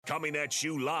Coming at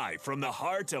you live from the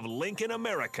heart of Lincoln,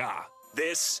 America.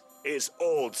 This is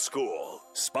Old School,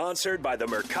 sponsored by the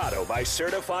Mercado by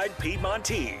Certified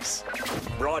Piedmontese.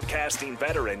 Broadcasting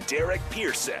veteran Derek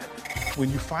Pearson. When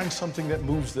you find something that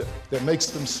moves them, that makes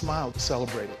them smile,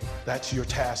 celebrate it. That's your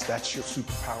task, that's your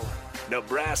superpower.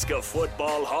 Nebraska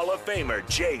Football Hall of Famer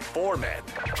Jay Foreman.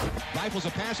 Rifles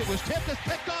a pass, it was tipped, it's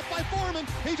picked off by Foreman.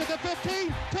 He's at the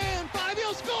 15, 10, 5,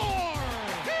 he'll score!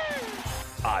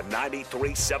 On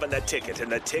 93.7 The Ticket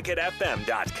and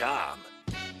theticketfm.com.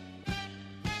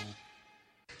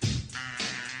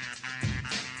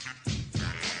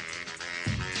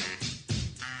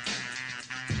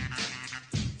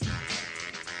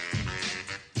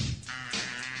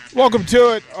 Welcome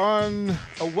to it on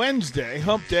a Wednesday,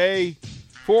 hump day,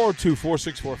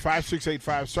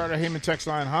 402-464-5685. Starter Heyman text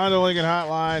line, Honda Lincoln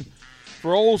hotline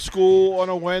for Old School on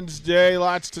a Wednesday.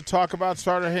 Lots to talk about.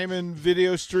 Starter Heyman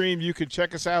video stream. You can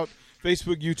check us out,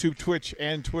 Facebook, YouTube, Twitch,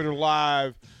 and Twitter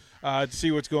Live to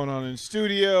see what's going on in the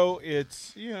studio.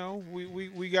 It's, you know,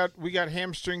 we got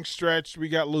hamstring stretched. We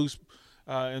got loose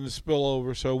in the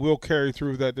spillover, so we'll carry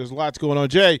through that. There's lots going on.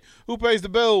 Jay, who pays the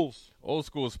bills? Old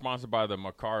School is sponsored by the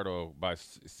Mercado by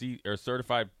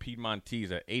Certified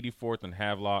Piedmontese at 84th and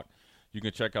Havelock. You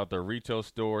can check out their retail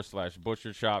store /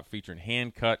 butcher shop featuring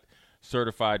hand-cut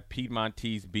certified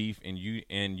Piedmontese beef and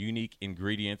unique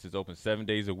ingredients. It's open 7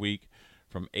 days a week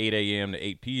from 8 a.m. to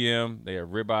 8 p.m. They have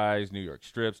ribeyes, New York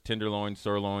strips, tenderloins,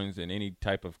 sirloins, and any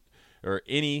type of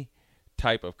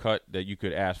cut that you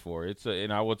could ask for.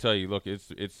 And I will tell you, look,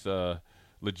 it's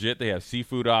legit. They have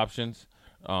seafood options.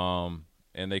 And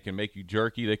they can make you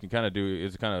jerky. They can kind of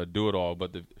do it all.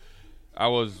 But I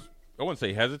wouldn't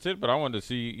say hesitant, but I wanted to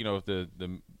see, you know, if the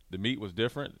meat was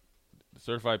different.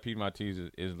 Certified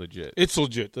Piedmontese is legit. It's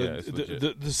legit. It's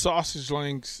legit. The sausage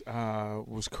links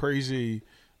was crazy.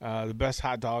 The best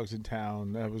hot dogs in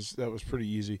town. That was pretty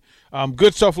easy.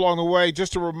 Good stuff along the way.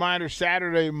 Just a reminder: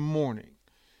 Saturday morning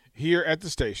here at the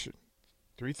station,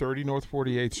 330 North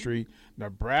 48th Street,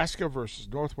 Nebraska versus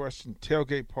Northwestern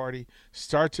tailgate party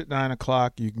starts at 9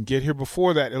 o'clock. You can get here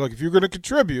before that. And look, if you're going to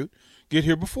contribute, get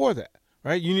here before that,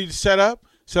 right? You need to set up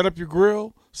your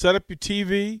grill, set up your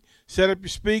TV, set up your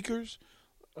speakers,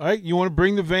 right? You want to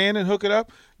bring the van and hook it up?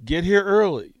 Get here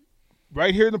early.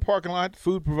 Right here in the parking lot,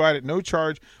 food provided, no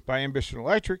charge by Ambition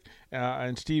Electric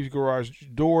and Steve's Garage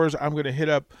Doors. I'm going to hit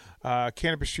up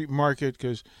Canopy Street Market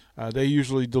because they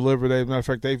usually deliver. As a matter of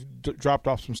fact, they've dropped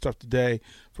off some stuff today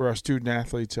for our student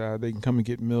athletes. They can come and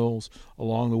get meals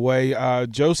along the way.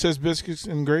 Joe says biscuits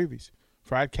and gravies,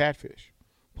 fried catfish,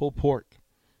 pulled pork.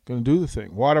 Going to do the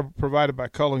thing. Water provided by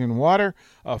Culligan Water.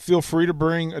 Feel free to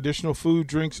bring additional food,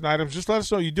 drinks, and items. Just let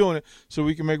us know you're doing it so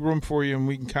we can make room for you and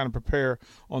we can kind of prepare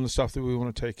on the stuff that we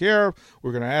want to take care of.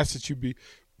 We're going to ask that you be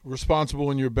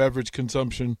responsible in your beverage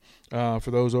consumption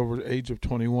for those over the age of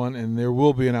 21, and there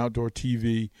will be an outdoor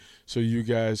TV so you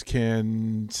guys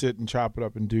can sit and chop it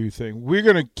up and do your thing. We're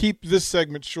going to keep this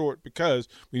segment short because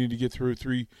we need to get through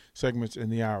 3 segments in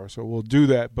the hour, so we'll do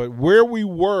that. But where we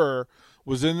were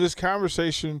was in this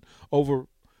conversation over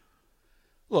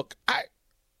 – look,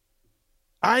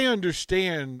 I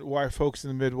understand why folks in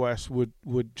the Midwest would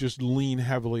just lean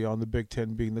heavily on the Big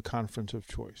Ten being the conference of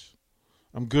choice.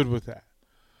 I'm good with that.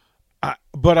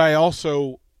 But I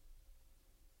also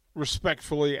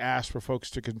respectfully ask for folks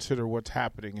to consider what's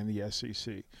happening in the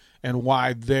SEC and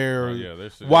why they're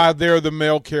the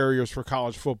mail carriers for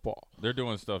college football. They're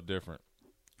doing stuff different.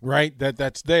 Right,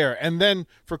 that's there. And then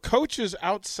for coaches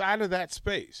outside of that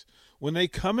space, when they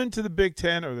come into the Big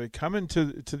Ten or they come into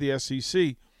the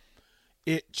SEC,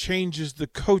 it changes the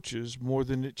coaches more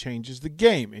than it changes the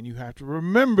game. And you have to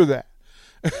remember that.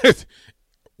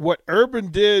 What Urban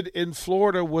did in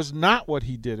Florida was not what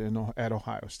he did at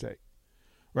Ohio State.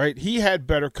 Right? He had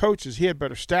better coaches. He had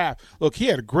better staff. Look, he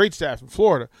had a great staff in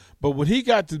Florida. But when he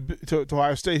got to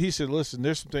Ohio State, he said, listen,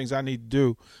 there's some things I need to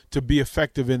do to be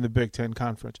effective in the Big Ten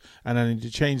Conference, and I need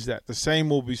to change that. The same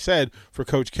will be said for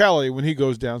Coach Kelly when he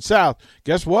goes down south.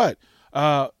 Guess what?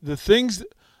 The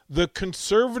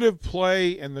conservative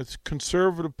play and the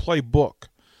conservative playbook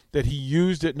that he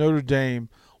used at Notre Dame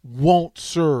won't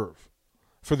serve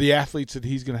for the athletes that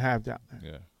he's going to have down there.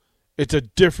 Yeah. It's a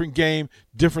different game,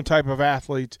 different type of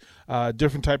athletes,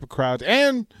 different type of crowds,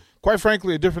 and, quite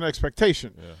frankly, a different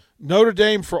expectation. Yeah. Notre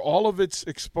Dame, for all of its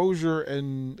exposure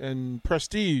and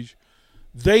prestige,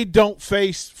 they don't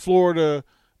face Florida,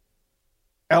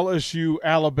 LSU,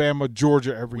 Alabama,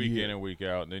 Georgia every year. Week in and week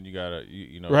out. And then you got to,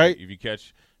 right? If you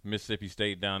catch Mississippi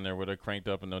State down there where they're cranked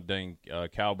up and the dang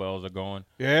cowbells are going.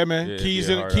 Yeah, man. Yeah, keys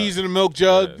in a milk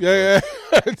jug. Yeah.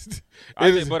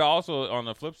 But also on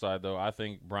the flip side, though, I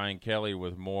think Brian Kelly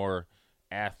with more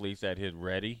athletes at his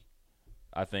ready,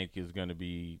 I think is going to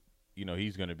be,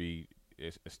 he's going to be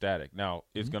ecstatic. Now,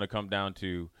 it's going to come down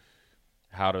to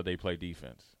how do they play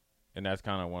defense. And that's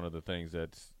kind of one of the things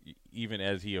that's, even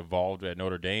as he evolved at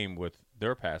Notre Dame with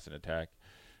their passing attack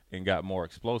and got more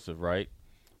explosive, right?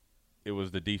 It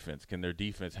was the defense. Can their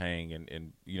defense hang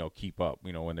and keep up,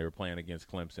 when they were playing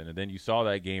against Clemson? And then you saw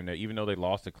that game that even though they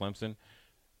lost to Clemson,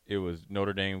 it was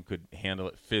Notre Dame could handle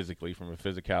it physically from a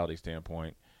physicality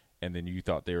standpoint. And then you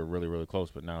thought they were really, really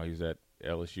close. But now he's at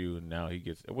LSU, and now he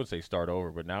gets, I wouldn't say start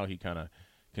over, but now he kind of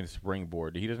can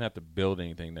springboard. He doesn't have to build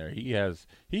anything there.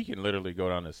 He can literally go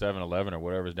down to 7-Eleven or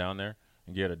whatever's down there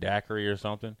and get a daiquiri or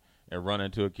something and run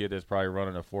into a kid that's probably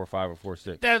running a 4.5 or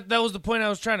 4.6. That was the point I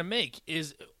was trying to make,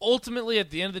 is ultimately at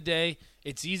the end of the day,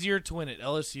 it's easier to win at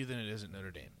LSU than it is at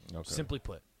Notre Dame. Okay. Simply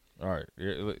put. All right.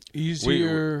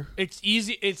 Easier. It's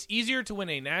easier to win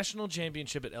a national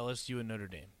championship at LSU and Notre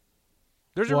Dame.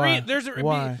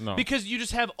 Why? No. Because you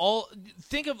just have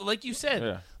think of, like you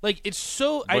said, like it's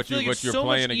so, I feel like it's so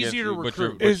much easier to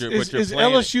recruit. Is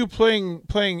LSU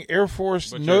playing Air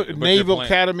Force, Naval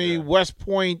Academy, West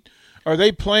Point? Are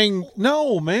they playing?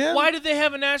 No, man. Why did they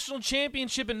have a national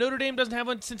championship and Notre Dame doesn't have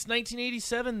one since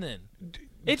 1987 then?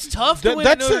 It's tough to win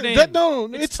at Notre Dame.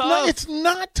 It's not. It's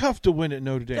not tough to win at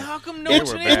Notre Dame. How come no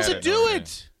one's able to do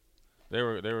it? They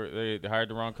hired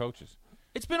the wrong coaches.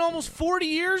 It's been almost 40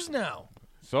 years now.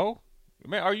 So,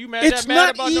 man, are you mad? It's mad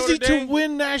not about easy Notre Dame? to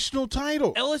win national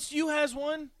title. LSU has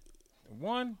one.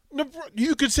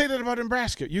 You could say that about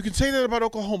Nebraska. You could say that about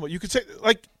Oklahoma. You could say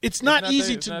it's not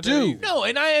easy to do. No,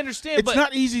 and I understand. It's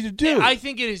not easy to do. I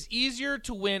think it is easier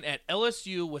to win at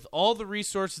LSU with all the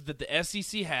resources that the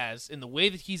SEC has and the way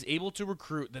that he's able to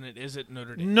recruit than it is at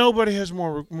Notre Dame. Nobody has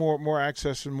more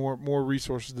access and more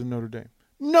resources than Notre Dame.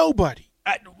 Nobody.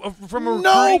 From a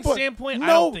recruiting standpoint, I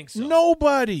don't think so.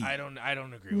 Nobody. I don't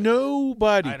agree with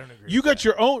Nobody. that. I don't agree. You got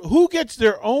your own. Who gets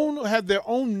their own? Have their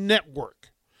own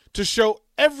network to show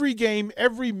every game,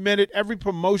 every minute, every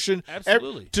promotion.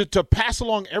 Absolutely. To pass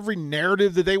along every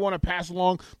narrative that they want to pass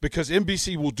along, because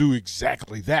NBC will do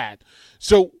exactly that.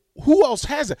 So who else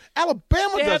has it?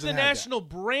 Alabama doesn't have the national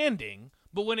branding.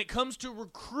 But when it comes to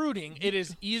recruiting, it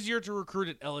is easier to recruit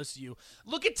at LSU.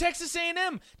 Look at Texas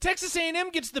A&M. Texas A&M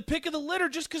gets the pick of the litter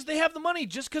just because they have the money,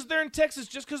 just because they're in Texas,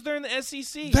 just because they're in the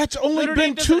SEC. That's only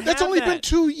been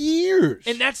 2 years,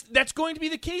 and that's going to be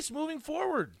the case moving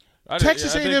forward.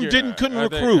 Texas A&M couldn't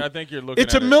recruit. I think you're looking.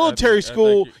 It's at a military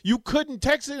school.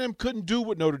 Texas A&M couldn't do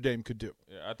what Notre Dame could do.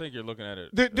 Yeah, I think you're looking at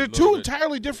it. They're two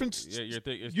entirely different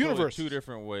universes. Two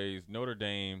different ways. Notre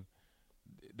Dame.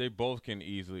 They both can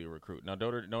easily recruit. Now,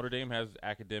 Notre Dame has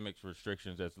academics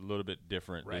restrictions that's a little bit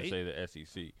different than, say, the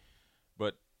SEC.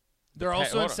 But they're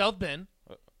also in South Bend.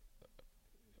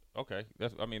 Okay,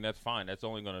 that's fine. That's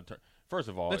only going to turn. First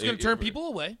of all, that's going to turn people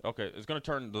away. Okay, it's going to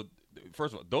turn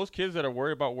first of all, those kids that are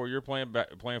worried about where you're playing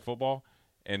football,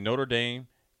 and Notre Dame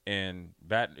and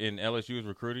LSU is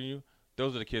recruiting you.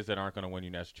 Those are the kids that aren't going to win you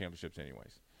national championships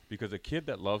anyways. Because a kid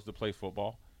that loves to play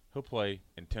football, he'll play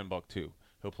in Timbuktu.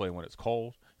 He'll play when it's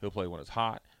cold. He'll play when it's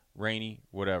hot, rainy,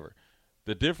 whatever.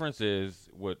 The difference is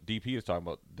what DP is talking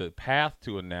about. The path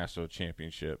to a national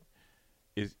championship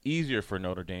is easier for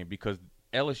Notre Dame because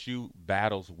LSU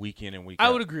battles week in and week out. I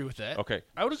would agree with that. Okay.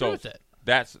 I would agree with that.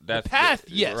 That's the path,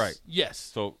 yes. Right. Yes.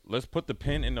 So let's put the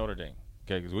pin in Notre Dame,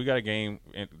 okay, because we got a game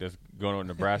that's going on in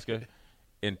Nebraska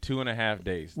in 2.5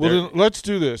 days. Well, then let's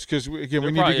do this because we need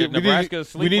to get Nebraska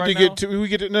we need to get to we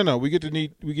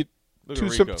get two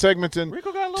segments in.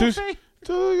 Rico got a little fade.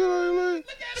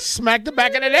 Smack the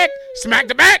back of the neck. Smack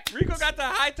the back. Rico got the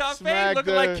high top fade,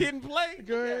 looking like Kid and Play.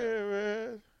 Go ahead,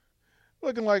 man.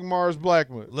 Looking like Mars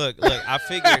Blackman. Look. I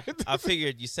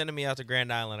figured you sending me out to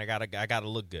Grand Island. I gotta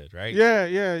look good, right?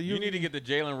 Yeah. You need to get the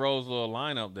Jalen Rose little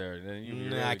lineup there.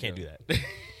 Then I can't do that.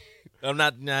 I'm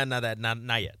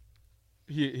not yet.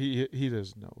 He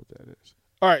doesn't know what that is.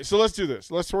 All right, so let's do this.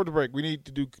 Let's sort the break. We need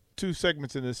to do 2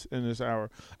 segments in this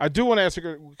hour. I do want to ask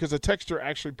her, because a texter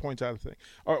actually points out a thing.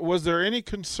 Was there any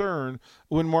concern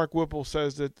when Mark Whipple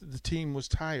says that the team was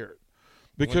tired?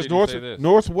 Because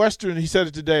Northwestern, he said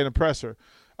it today in a presser,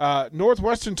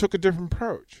 Northwestern took a different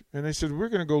approach. And they said, we're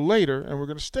going to go later and we're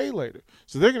going to stay later.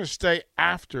 So they're going to stay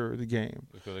after the game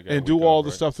and do all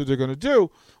the stuff that they're going to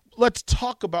do. Let's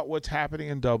talk about what's happening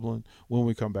in Dublin when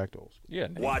we come back to Old School. Yeah.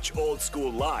 Watch Old School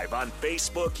live on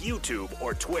Facebook, YouTube,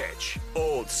 or Twitch.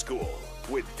 Old School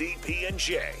with DP and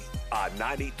J on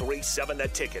 93.7 The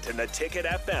Ticket and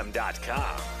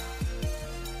theticketfm.com.